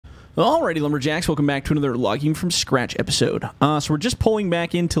Alrighty, Lumberjacks, welcome back to another Logging from Scratch episode. So we're just pulling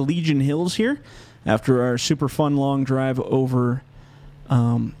back into Legion Hills here after our super fun long drive over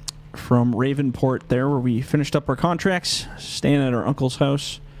from Ravenport there, where we finished up our contracts, staying at our uncle's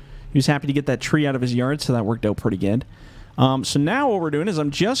house. He was happy to get that tree out of his yard, so that worked out pretty good. So now what we're doing is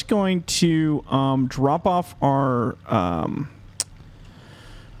I'm just going to drop off our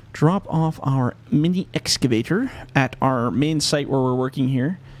mini excavator at our main site where we're working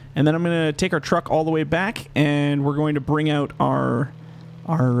here. And then I'm going to take our truck all the way back, and we're going to bring out our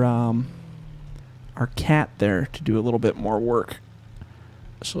cat there to do a little bit more work.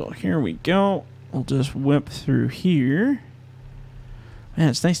 So here we go. We'll just whip through here. Man,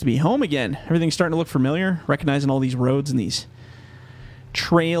 it's nice to be home again. Everything's starting to look familiar, recognizing all these roads and these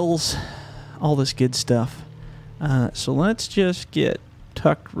trails, all this good stuff. So let's just get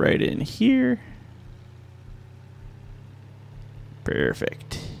tucked right in here.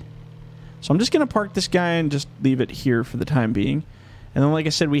 Perfect. So I'm just going to park this guy and just leave it here for the time being. And then, like I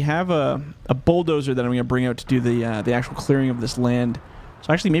said, we have a bulldozer that I'm going to bring out to do the actual clearing of this land.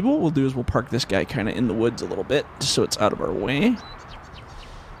 So actually, maybe what we'll do is we'll park this guy kind of in the woods a little bit, just so it's out of our way.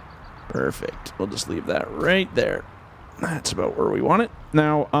 Perfect. We'll just leave that right there. That's about where we want it.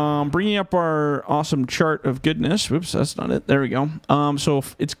 Now, bringing up our awesome chart of goodness. Oops, that's not it. There we go. So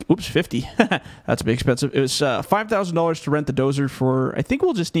it's, oops, 50. That's a bit expensive. It was $5,000 to rent the dozer for, I think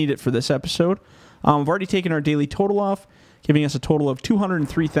we'll just need it for this episode. I've already taken our daily total off, giving us a total of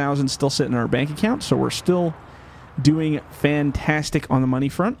 $203,000 still sitting in our bank account. So we're still doing fantastic on the money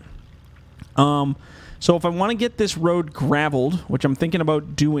front. So if I want to get this road graveled, which I'm thinking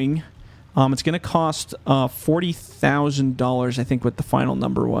about doing, it's going to cost $40,000, I think what the final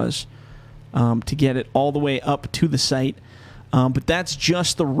number was, to get it all the way up to the site. But that's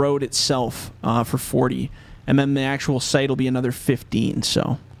just the road itself for 40, and then the actual site will be another 15.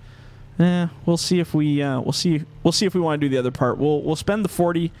 So, we'll see if we we'll see if we want to do the other part. We'll spend the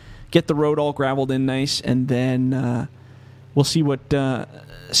 40, get the road all graveled in nice, and then we'll see what the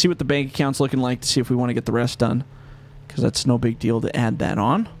bank account's looking like to see if we want to get the rest done, because that's no big deal to add that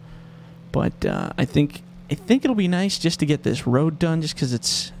on. But I think it'll be nice just to get this road done, just because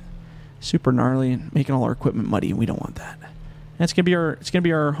it's super gnarly and making all our equipment muddy, and we don't want that. And it's gonna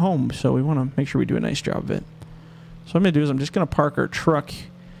be our home, so we want to make sure we do a nice job of it. So what I'm gonna do is I'm just gonna park our truck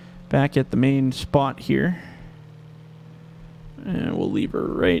back at the main spot here, and we'll leave her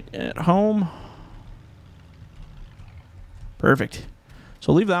right at home. Perfect.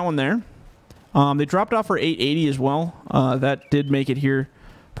 So leave that one there. They dropped off our 880 as well. That did make it here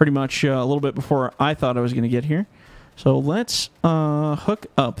pretty much a little bit before I thought I was going to get here. So let's hook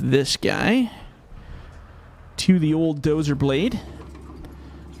up this guy to the old dozer blade.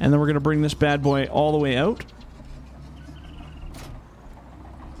 And then we're going to bring this bad boy all the way out.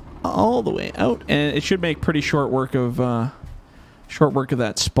 All the way out. And it should make pretty short work of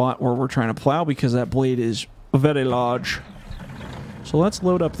that spot where we're trying to plow, because that blade is very large. So let's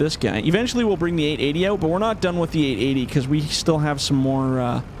load up this guy. Eventually we'll bring the 880 out, but we're not done with the 880 because we still have some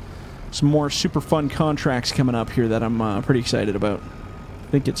more super fun contracts coming up here that I'm pretty excited about. I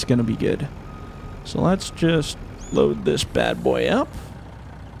think it's going to be good. So let's just load this bad boy up.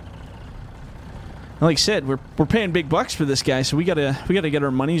 And like I said, we're paying big bucks for this guy, so we gotta get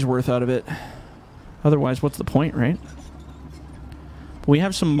our money's worth out of it. Otherwise, what's the point, right? But we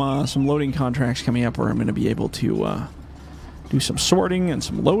have some loading contracts coming up where I'm going to be able to do some sorting and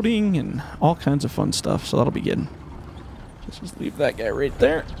some loading and all kinds of fun stuff, so that'll be good. Just leave that guy right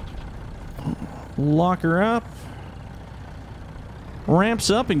there. Lock her up. Ramps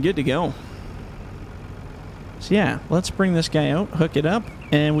up and good to go. So yeah, let's bring this guy out, hook it up,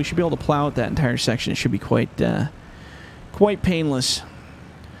 and we should be able to plow out that entire section. It should be quite painless.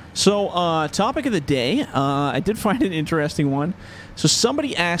 So, topic of the day, I did find an interesting one. So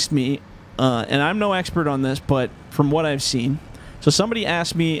somebody asked me, and I'm no expert on this, but from what I've seen, so somebody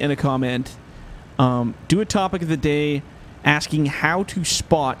asked me in a comment, do a topic of the day asking how to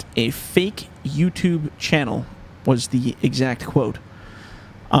spot a fake YouTube channel, was the exact quote.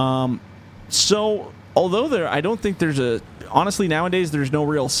 So, although I don't think there's honestly nowadays there's no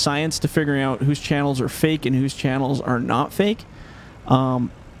real science to figuring out whose channels are fake and whose channels are not fake. A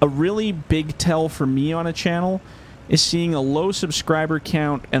really big tell for me on a channel is seeing a low subscriber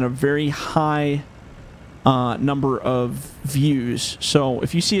count and a very high number of views. So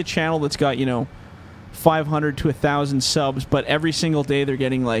if you see a channel that's got, 500 to 1,000 subs, but every single day they're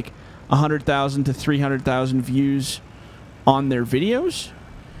getting like 100,000 to 300,000 views on their videos,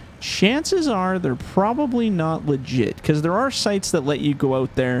 chances are they're probably not legit, because there are sites that let you go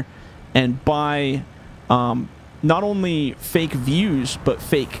out there and buy not only fake views, but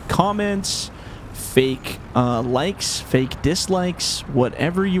fake comments, fake likes, fake dislikes,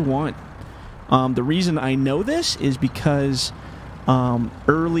 whatever you want. The reason I know this is because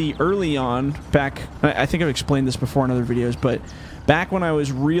early on, back, I think I've explained this before in other videos, but back when I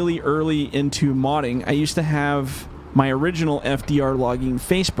was really early into modding, I used to have my original FDR logging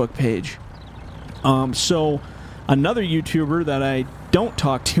Facebook page. So another YouTuber that I don't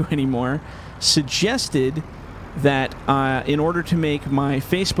talk to anymore suggested that in order to make my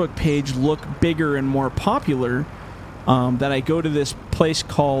Facebook page look bigger and more popular, that I go to this place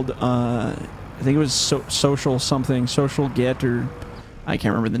called, I think it was Social something, Social Get, or I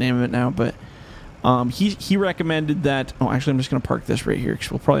can't remember the name of it now, but he recommended that, oh, actually I'm just going to park this right here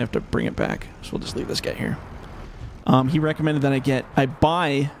because we'll probably have to bring it back, so we'll just leave this guy here. He recommended that I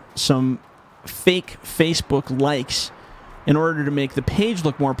buy some fake Facebook likes in order to make the page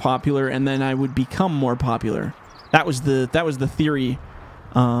look more popular, and then I would become more popular. That was the theory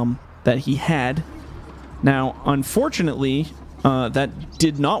that he had. Now, unfortunately, that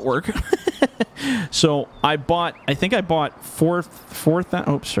did not work. So I think I bought 4,000.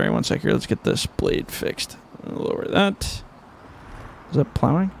 Oh, sorry, one sec here. Let's get this blade fixed. I'll lower that. Is that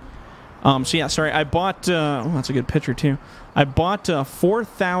plowing? So yeah, sorry. I bought. Oh, that's a good picture too. I bought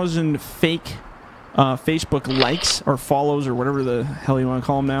 4,000 fake Facebook likes or follows or whatever the hell you want to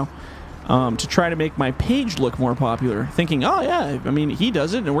call them now, to try to make my page look more popular. Thinking, oh yeah, I mean he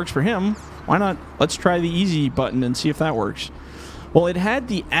does it and it works for him. Why not? Let's try the easy button and see if that works. Well, it had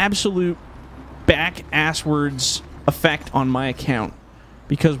the absolute back-asswards effect on my account,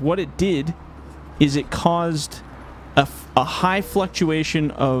 because what it did is it caused a high fluctuation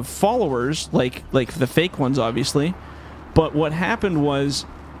of followers, like the fake ones, obviously. But what happened was,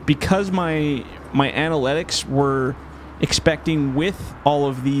 because my analytics were expecting with all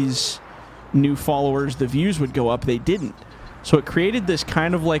of these new followers the views would go up, they didn't. So it created this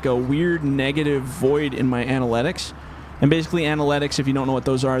kind of like a weird negative void in my analytics. And basically analytics, if you don't know what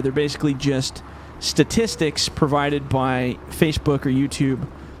those are, they're basically just statistics provided by Facebook or YouTube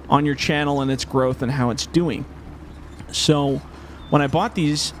on your channel and its growth and how it's doing. So when I bought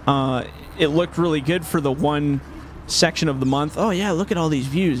these, it looked really good for the one section of the month. Oh yeah, look at all these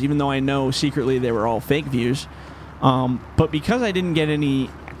views, even though I know secretly they were all fake views. But because I didn't get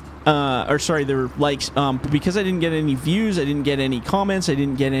any, or sorry, they were likes, but because I didn't get any views, I didn't get any comments, I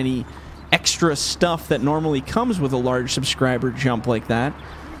didn't get any extra stuff that normally comes with a large subscriber jump like that,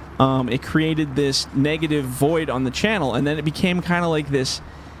 it created this negative void on the channel, and then it became kind of like this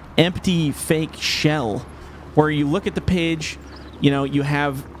empty fake shell where you look at the page, you know, you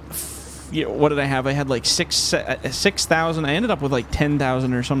have, you know, what did I have? I had like 6,000. I ended up with like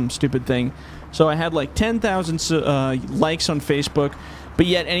 10,000 or some stupid thing. So I had like 10,000 likes on Facebook, but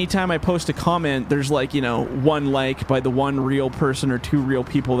yet anytime I post a comment, there's like, you know, one like by the one real person or two real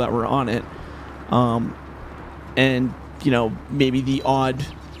people that were on it. And, you know, maybe the odd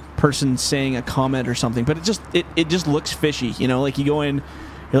person saying a comment or something, but it just looks fishy, you know, like you go in,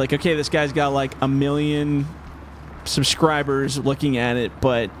 you're like, okay, this guy's got like 1 million subscribers looking at it,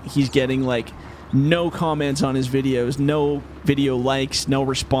 but he's getting like no comments on his videos, no video likes, no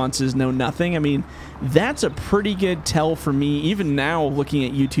responses, no nothing. I mean, that's a pretty good tell for me, even now looking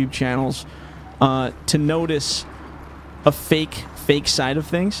at YouTube channels, to notice a fake side of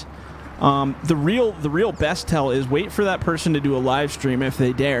things. The real best tell is wait for that person to do a live stream if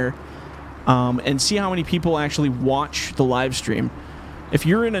they dare, and see how many people actually watch the live stream. If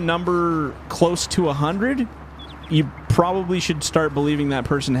you're in a number close to 100, you probably should start believing that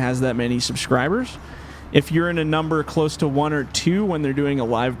person has that many subscribers. If you're in a number close to 1 or 2 when they're doing a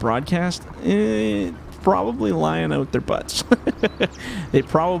live broadcast, probably lying out their butts. They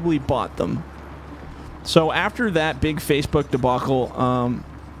probably bought them. So after that big Facebook debacle,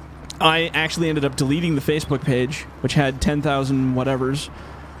 I actually ended up deleting the Facebook page, which had 10,000 whatevers.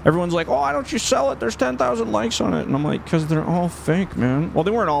 Everyone's like, oh, why don't you sell it? There's 10,000 likes on it. And I'm like, because they're all fake, man. Well,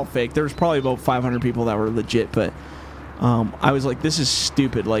 they weren't all fake. There was probably about 500 people that were legit, but I was like, this is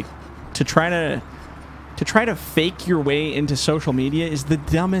stupid. Like, to try to fake your way into social media is the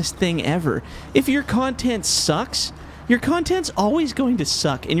dumbest thing ever. If your content sucks, your content's always going to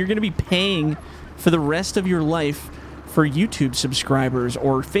suck, and you're going to be paying for the rest of your life for YouTube subscribers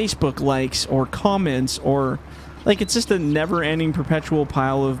or Facebook likes or comments, or like, it's just a never-ending perpetual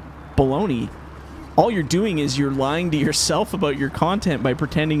pile of baloney. All you're doing is you're lying to yourself about your content by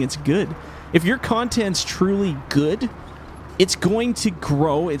pretending it's good. If your content's truly good, it's going to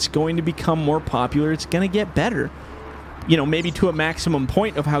grow, it's going to become more popular, it's going to get better. You know, maybe to a maximum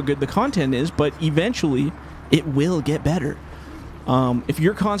point of how good the content is, but eventually it will get better. If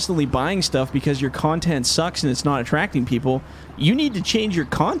you're constantly buying stuff because your content sucks and it's not attracting people, you need to change your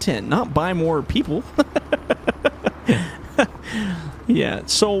content, not buy more people. Yeah,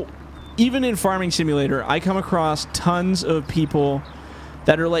 so even in Farming Simulator, I come across tons of people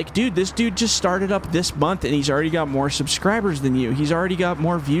that are like, dude, this dude just started up this month and he's already got more subscribers than you. He's already got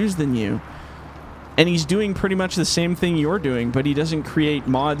more views than you. And he's doing pretty much the same thing you're doing, but he doesn't create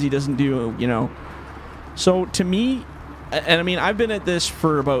mods. He doesn't do, you know. So to me, and I mean, I've been at this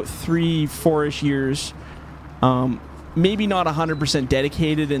for about 3-4-ish years. Maybe not 100%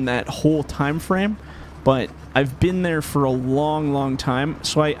 dedicated in that whole time frame, but I've been there for a long, long time.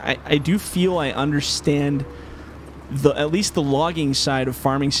 So I do feel I understand at least the logging side of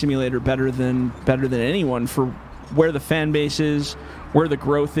Farming Simulator better than anyone, for where the fan base is, where the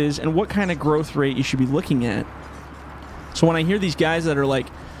growth is, and what kind of growth rate you should be looking at. So when I hear these guys that are like,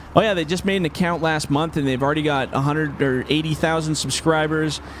 oh yeah, they just made an account last month and they've already got 100 or 80,000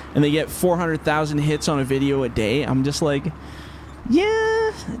 subscribers and they get 400,000 hits on a video a day, I'm just like,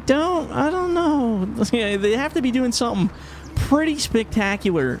 yeah, I don't know. They have to be doing something pretty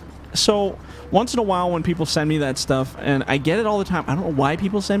spectacular. So once in a while when people send me that stuff, and I get it all the time, I don't know why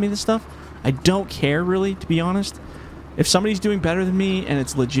people send me this stuff. I don't care, really, to be honest. If somebody's doing better than me and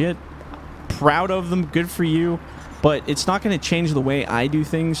it's legit, proud of them, good for you. But it's not going to change the way I do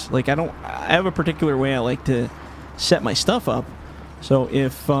things. Like, I have a particular way I like to set my stuff up. So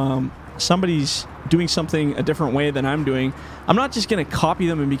if somebody's doing something a different way than I'm doing, I'm not just going to copy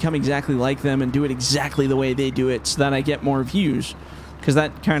them and become exactly like them and do it exactly the way they do it so that I get more views. Because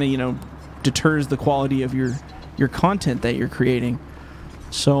that kind of, you know, deters the quality of your content that you're creating.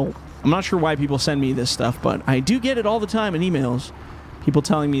 So I'm not sure why people send me this stuff, but I do get it all the time in emails. People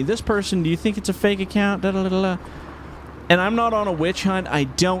telling me, this person, do you think it's a fake account? Da, da, da, da. And I'm not on a witch hunt. I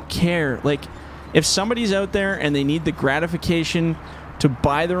don't care. Like, if somebody's out there and they need the gratification to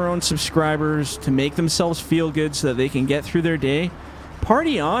buy their own subscribers, to make themselves feel good so that they can get through their day,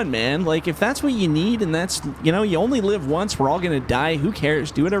 party on, man. Like, if that's what you need and that's, you know, you only live once, we're all going to die, who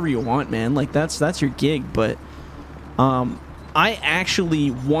cares? Do whatever you want, man. Like, that's your gig. But I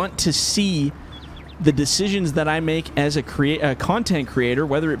actually want to see the decisions that I make as a content creator,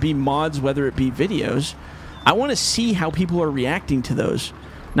 whether it be mods, whether it be videos. I want to see how people are reacting to those.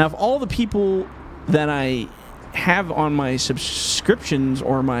 Now, if all the people that I have on my subscriptions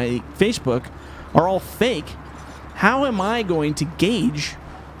or my Facebook are all fake, how am I going to gauge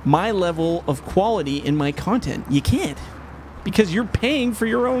my level of quality in my content? You can't, because you're paying for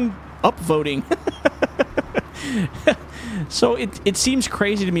your own upvoting. So it seems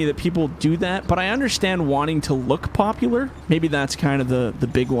crazy to me that people do that, but I understand wanting to look popular. Maybe that's kind of the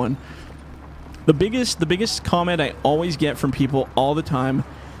big one. The biggest comment I always get from people all the time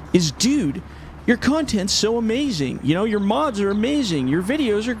is, dude, your content's so amazing. You know, your mods are amazing. Your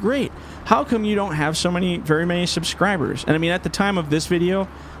videos are great. How come you don't have very many subscribers? And I mean, at the time of this video,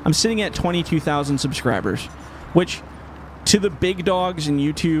 I'm sitting at 22,000 subscribers, which to the big dogs in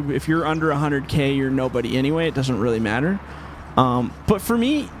YouTube, if you're under 100K, you're nobody anyway. It doesn't really matter. But for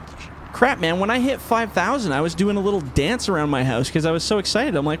me, crap, man, when I hit 5,000, I was doing a little dance around my house because I was so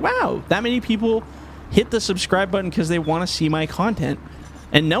excited. I'm like, wow, that many people hit the subscribe button because they want to see my content.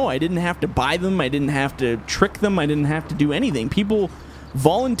 And no, I didn't have to buy them. I didn't have to trick them. I didn't have to do anything. People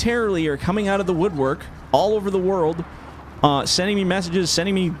voluntarily are coming out of the woodwork all over the world, sending me messages,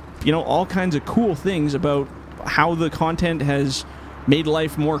 sending me, you know, all kinds of cool things about how the content has made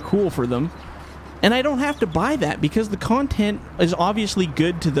life more cool for them. And I don't have to buy that because the content is obviously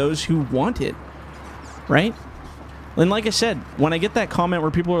good to those who want it, right? And like I said, when I get that comment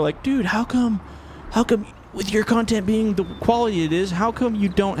where people are like, dude, how come with your content being the quality it is, how come you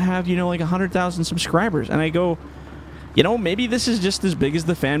don't have, you know, like 100,000 subscribers? And I go, you know, maybe this is just as big as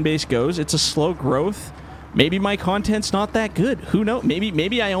the fan base goes. It's a slow growth. Maybe my content's not that good. Who knows?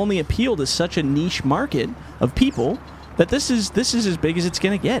 Maybe I only appeal to such a niche market of people that this is as big as it's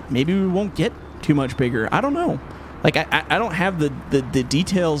gonna get. Maybe we won't get too much bigger. I don't know. Like, I don't have the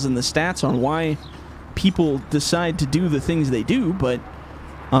details and the stats on why people decide to do the things they do, but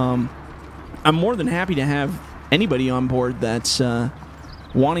I'm more than happy to have anybody on board that's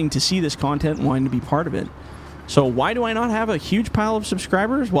wanting to see this content, wanting to be part of it. So why do I not have a huge pile of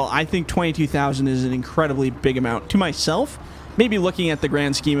subscribers? Well, I think 22,000 is an incredibly big amount. To myself, maybe looking at the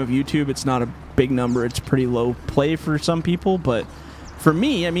grand scheme of YouTube, it's not a big number. It's pretty low play for some people, but for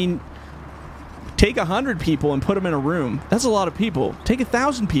me, I mean, take 100 people and put them in a room. That's a lot of people. Take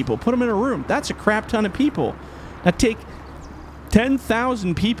 1,000 people, put them in a room. That's a crap ton of people. Now take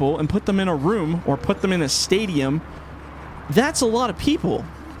 10,000 people and put them in a room or put them in a stadium. That's a lot of people.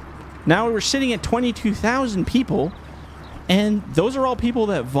 Now we're sitting at 22,000 people. And those are all people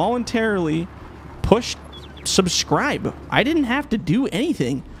that voluntarily pushed subscribe. I didn't have to do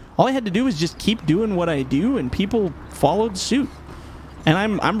anything. All I had to do was just keep doing what I do, and people followed suit. And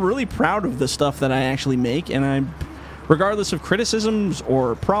I'm really proud of the stuff that I actually make, and I'm, regardless of criticisms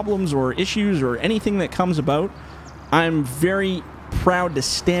or problems or issues or anything that comes about, I'm very proud to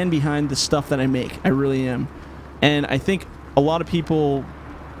stand behind the stuff that I make. I really am. And I think a lot of people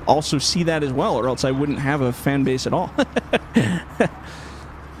also see that as well, or else I wouldn't have a fan base at all.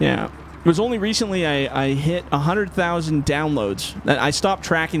 Yeah. It was only recently I hit 100,000 downloads. I stopped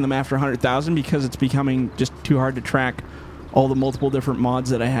tracking them after 100,000 because it's becoming just too hard to track all the multiple different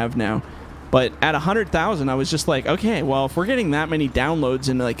mods that I have now. But at 100,000, I was just like, okay, well, if we're getting that many downloads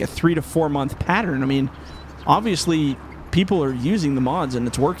in like a 3 to 4 month pattern, I mean, obviously people are using the mods and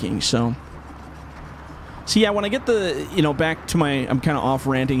it's working. So yeah, when I get the, back to my, I'm kind of off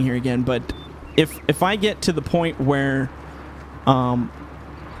ranting here again, but if I get to the point where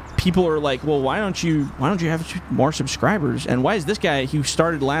people are like, well, why don't you have more subscribers? And why is this guy who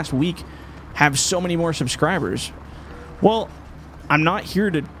started last week have so many more subscribers? Well, I'm not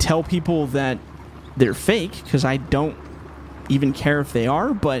here to tell people that they're fake, because I don't even care if they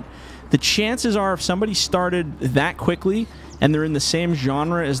are, but the chances are if somebody started that quickly and they're in the same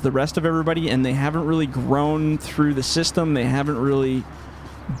genre as the rest of everybody and they haven't really grown through the system, they haven't really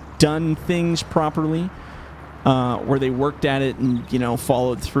done things properly, where they worked at it and,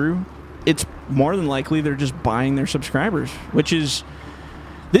 followed through, it's more than likely they're just buying their subscribers, which is,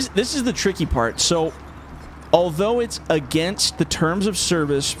 this is the tricky part. So although it's against the terms of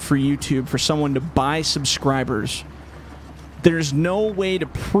service for YouTube for someone to buy subscribers, there's no way to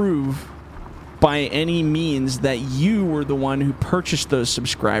prove by any means that you were the one who purchased those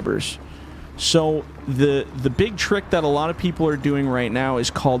subscribers. So the big trick that a lot of people are doing right now is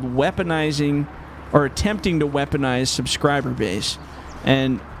called weaponizing, or attempting to weaponize, subscriber base.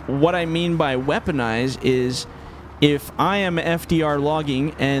 And what I mean by weaponize is, if I am FDR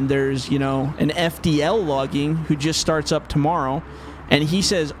logging and there's, an FDL logging who just starts up tomorrow and he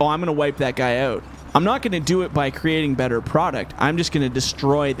says, oh, I'm going to wipe that guy out, I'm not going to do it by creating better product. I'm just going to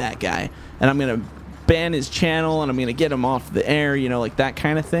destroy that guy, and I'm going to ban his channel, and I'm going to get him off the air, like that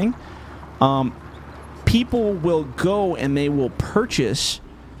kind of thing. People will go and they will purchase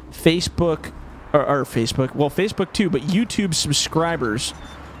Facebook, or Facebook, well, Facebook too, but YouTube subscribers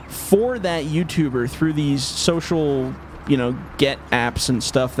for that YouTuber through these social, get apps and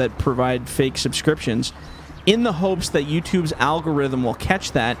stuff that provide fake subscriptions, in the hopes that YouTube's algorithm will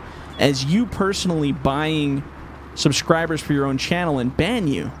catch that as you personally buying subscribers for your own channel and ban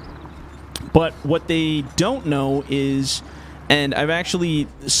you. But what they don't know is, and I've actually,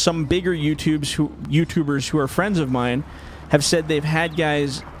 some bigger YouTubers who are friends of mine have said they've had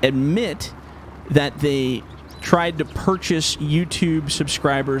guys admit that they tried to purchase YouTube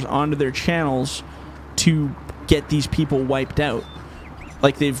subscribers onto their channels to get these people wiped out.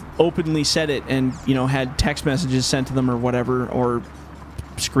 Like, they've openly said it and, had text messages sent to them or whatever, or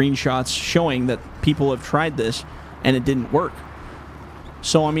screenshots showing that people have tried this and it didn't work.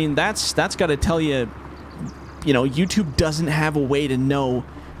 So, I mean, that's got to tell you, YouTube doesn't have a way to know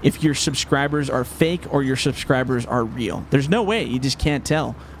if your subscribers are fake or your subscribers are real. There's no way. You just can't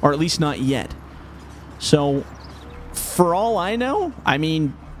tell, or at least not yet. So, for all I know, I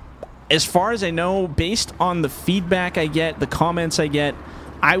mean, as far as I know, based on the feedback I get, the comments I get,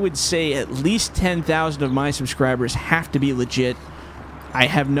 I would say at least 10,000 of my subscribers have to be legit. I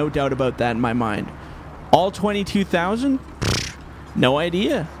have no doubt about that in my mind. All 22,000? No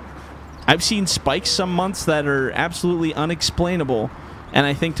idea. I've seen spikes some months that are absolutely unexplainable, and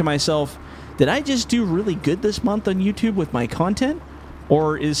I think to myself, did I just do really good this month on YouTube with my content?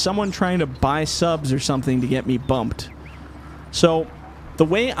 Or is someone trying to buy subs or something to get me bumped? So, the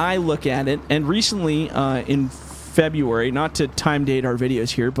way I look at it, and recently in February, not to time date our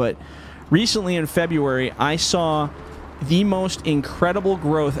videos here, but recently in February, I saw the most incredible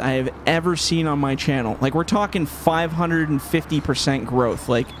growth I have ever seen on my channel. Like, we're talking 550% growth.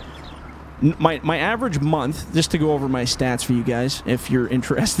 Like, my average month, just to go over my stats for you guys, if you're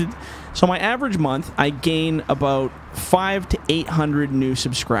interested. So my average month, I gain about 500 to 800 new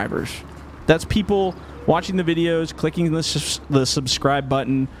subscribers. That's people watching the videos, clicking the subscribe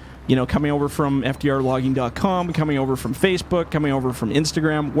button, coming over from FDRlogging.com, coming over from Facebook, coming over from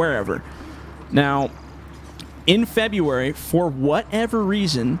Instagram, wherever. Now, in February, for whatever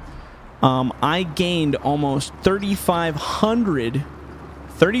reason, I gained almost 3,500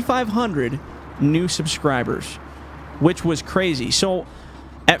 new subscribers, which was crazy. So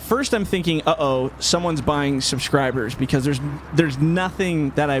at first I'm thinking, uh-oh, someone's buying subscribers, because there's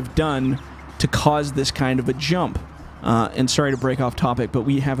nothing that I've done to cause this kind of a jump. And sorry to break off topic, but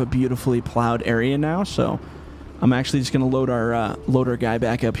we have a beautifully plowed area now, so I'm actually just going to load our guy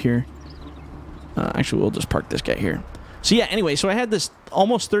back up here. Actually, we'll just park this guy here. So yeah, anyway, so I had this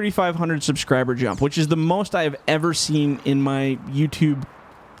almost 3,500 subscriber jump, which is the most I have ever seen in my YouTube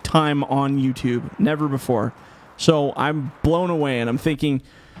time on YouTube. Never before. So I'm blown away, and I'm thinking,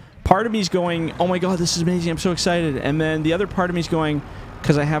 part of me's going, oh my god, this is amazing, I'm so excited. And then the other part of me's going,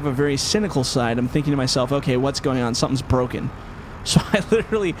 because I have a very cynical side, I'm thinking to myself, okay, what's going on? Something's broken. So I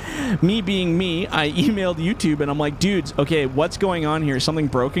literally, me being me, I emailed YouTube and I'm like, dudes, okay, what's going on here? Is something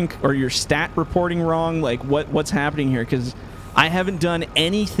broken? Or your stat reporting wrong? Like, what's happening here? Because I haven't done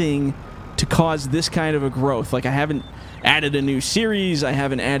anything to cause this kind of a growth. Like, I haven't added a new series, I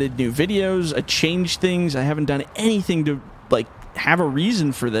haven't added new videos, I changed things, I haven't done anything to, like, have a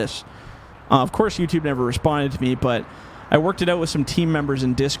reason for this. Of course, YouTube never responded to me, but I worked it out with some team members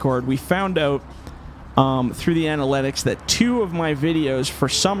in Discord. We found out through the analytics that 2 of my videos for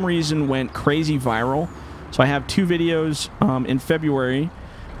some reason went crazy viral. So I have 2 videos in February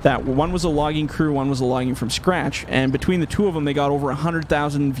that one was a logging crew, one was a logging from scratch, and between the 2 of them they got over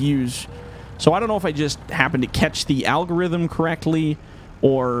 100,000 views. So I don't know if I just happened to catch the algorithm correctly,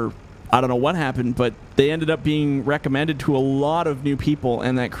 or I don't know what happened, but they ended up being recommended to a lot of new people,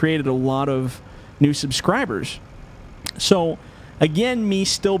 and that created a lot of new subscribers. So again, me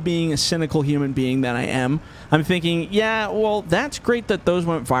still being a cynical human being that I am, I'm thinking, yeah, well, that's great that those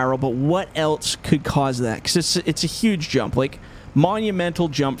went viral, but what else could cause that? Because it's a huge jump, like monumental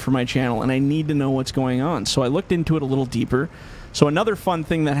jump for my channel, and I need to know what's going on. So I looked into it a little deeper. So another fun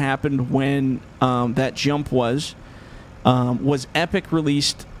thing that happened when that jump was Epic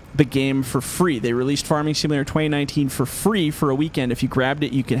released the game for free. They released Farming Simulator 2019 for free for a weekend. If you grabbed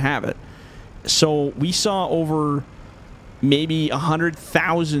it, you could have it. So we saw over maybe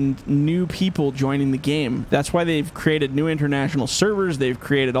 100,000 new people joining the game. That's why they've created new international servers. They've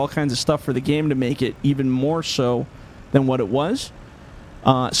created all kinds of stuff for the game to make it even more so than what it was.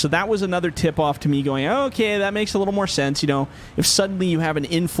 So that was another tip-off to me going, oh, okay, that makes a little more sense. You know, if suddenly you have an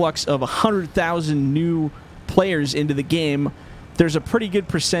influx of 100,000 new players into the game, there's a pretty good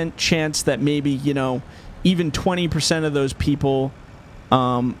 % chance that maybe, you know, even 20% of those people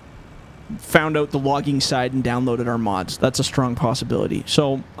found out the logging side and downloaded our mods. That's a strong possibility.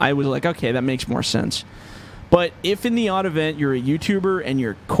 So I was like, okay, that makes more sense. But if in the odd event you're a YouTuber and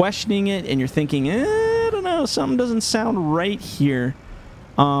you're questioning it and you're thinking, I don't know, something doesn't sound right here,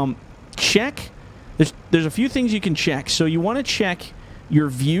 check. There's a few things you can check. So you want to check your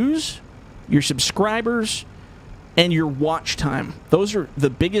views, your subscribers, and your watch time. Those are the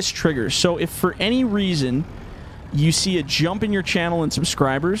biggest triggers. So if for any reason you see a jump in your channel in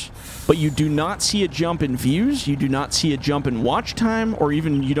subscribers, but you do not see a jump in views, you do not see a jump in watch time, or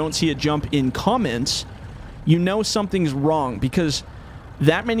even you don't see a jump in comments, you know something's wrong, because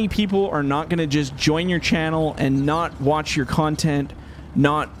that many people are not going to just join your channel and not watch your content,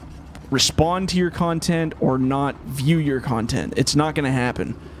 not respond to your content, or not view your content. It's not going to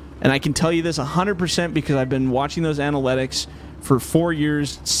happen. And I can tell you this 100% because I've been watching those analytics for 4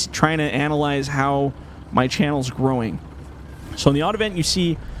 years, trying to analyze how my channel's growing. So in the odd event you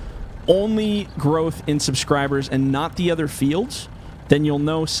see only growth in subscribers and not the other fields, then you'll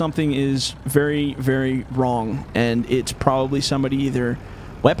know something is very, very wrong, and it's probably somebody either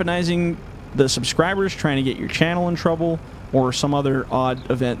weaponizing the subscribers, trying to get your channel in trouble, or some other odd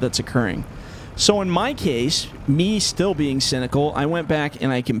event that's occurring. So in my case, me still being cynical, I went back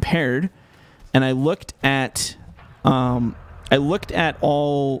and I compared, and I looked at all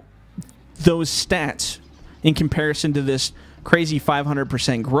those stats in comparison to this crazy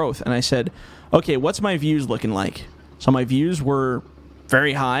 500% growth, and I said, okay, what's my views looking like? So my views were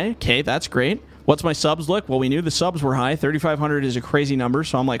very high. Okay, that's great. What's my subs look? Well, we knew the subs were high. 3,500 is a crazy number,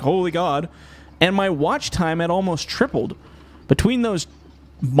 so I'm like, holy God. And my watch time had almost tripled. Between those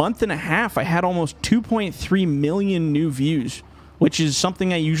month and a half, I had almost 2.3 million new views, which is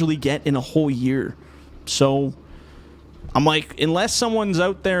something I usually get in a whole year. So I'm like, unless someone's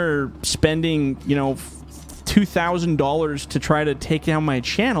out there spending, you know, $2,000 to try to take down my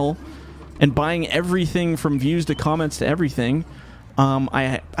channel and buying everything from views to comments to everything,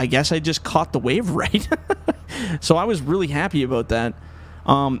 I guess I just caught the wave right. So I was really happy about that.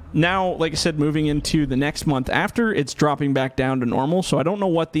 Now, like I said, moving into the next month after, it's dropping back down to normal. So I don't know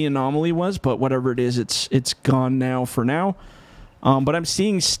what the anomaly was, but whatever it is, it's gone now for now. But I'm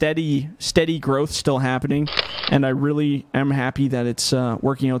seeing steady growth still happening, and I really am happy that it's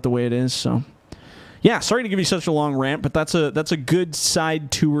working out the way it is. So, yeah, sorry to give you such a long rant, but that's a good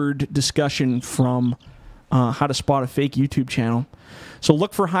side-toured discussion from how to spot a fake YouTube channel. So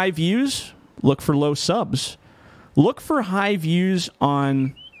look for high views, look for low subs, look for high views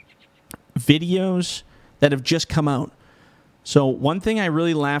on videos that have just come out. So one thing I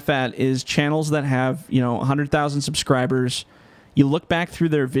really laugh at is channels that have, 100,000 subscribers. You look back through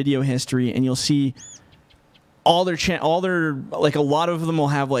their video history and you'll see all their like a lot of them will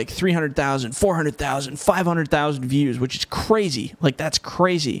have like 300,000, 400,000, 500,000 views, which is crazy. Like that's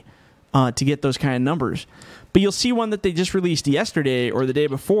crazy to get those kind of numbers. But you'll see one that they just released yesterday or the day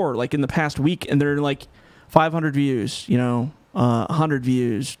before, like in the past week, and they're like 500 views, 100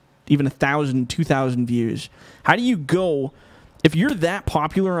 views, even 1,000, 2,000 views. How do you go, if you're that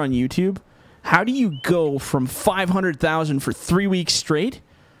popular on YouTube, how do you go from 500,000 for 3 weeks straight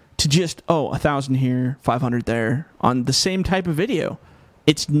to just, 1,000 here, 500 there on the same type of video?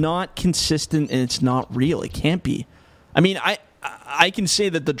 It's not consistent and it's not real. It can't be. I mean, I can say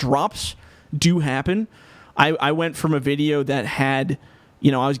that the drops do happen. I went from a video that had,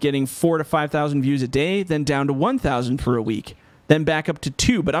 I was getting 4,000 to 5,000 views a day, then down to 1,000 for a week, then back up to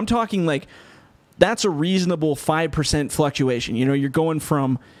 2. But I'm talking like that's a reasonable 5% fluctuation. You're going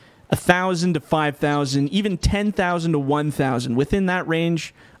from 1,000 to 5,000, even 10,000 to 1,000. Within that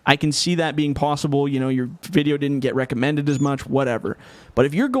range, I can see that being possible. Your video didn't get recommended as much, whatever. But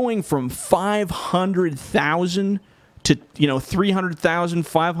if you're going from 500,000 to 300,000,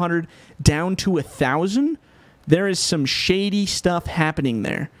 500 down to 1,000, there is some shady stuff happening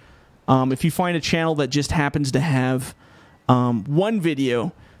there. If you find a channel that just happens to have one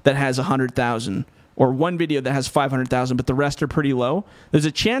video that has 100,000 or one video that has 500,000, but the rest are pretty low, there's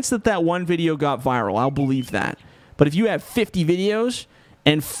a chance that one video got viral. I'll believe that. But if you have 50 videos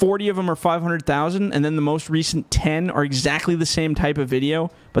and 40 of them are 500,000, and then the most recent 10 are exactly the same type of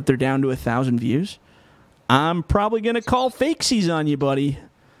video, but they're down to 1,000 views, I'm probably going to call fakesies on you, buddy.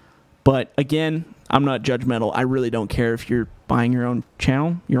 But again, I'm not judgmental. I really don't care if you're buying your own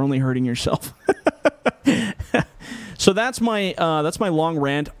channel. You're only hurting yourself. So that's my long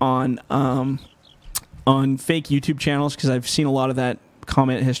rant on fake YouTube channels, because I've seen a lot of that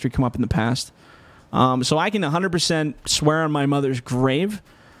comment history come up in the past. So I can 100% swear on my mother's grave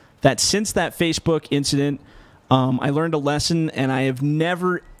that since that Facebook incident, I learned a lesson, and I have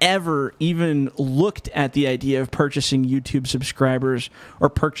never, ever even looked at the idea of purchasing YouTube subscribers or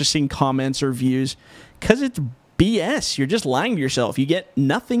purchasing comments or views, because it's BS. You're just lying to yourself. You get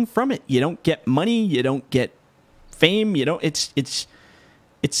nothing from it. You don't get money. You don't get fame. It's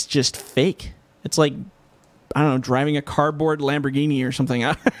just fake. It's like, I don't know, driving a cardboard Lamborghini or something.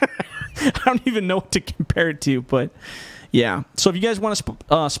 I don't even know what to compare it to, but yeah. So if you guys want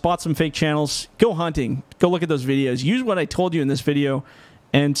to spot some fake channels, go hunting. Go look at those videos. Use what I told you in this video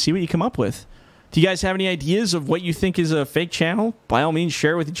and see what you come up with. Do you guys have any ideas of what you think is a fake channel? By all means,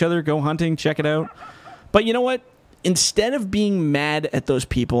 share it with each other. Go hunting. Check it out. But you know what? Instead of being mad at those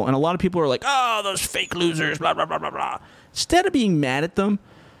people, and a lot of people are like, oh, those fake losers, blah, blah, blah, blah, blah. Instead of being mad at them,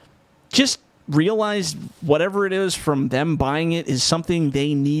 just realize whatever it is from them buying it is something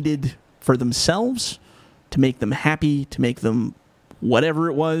they needed for themselves, to make them happy, to make them whatever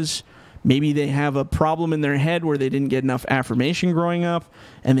it was. Maybe they have a problem in their head where they didn't get enough affirmation growing up,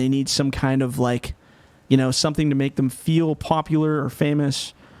 and they need some kind of something to make them feel popular or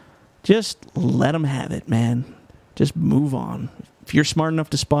famous. Just let them have it, man. Just move on. If you're smart enough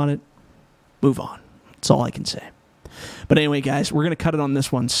to spot it, move on. That's all I can say. But anyway, guys, we're going to cut it on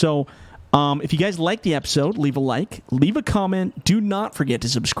this one. So if you guys liked the episode, leave a like, leave a comment. Do not forget to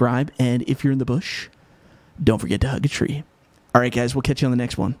subscribe. And if you're in the bush, don't forget to hug a tree. All right, guys, we'll catch you on the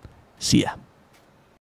next one. See ya.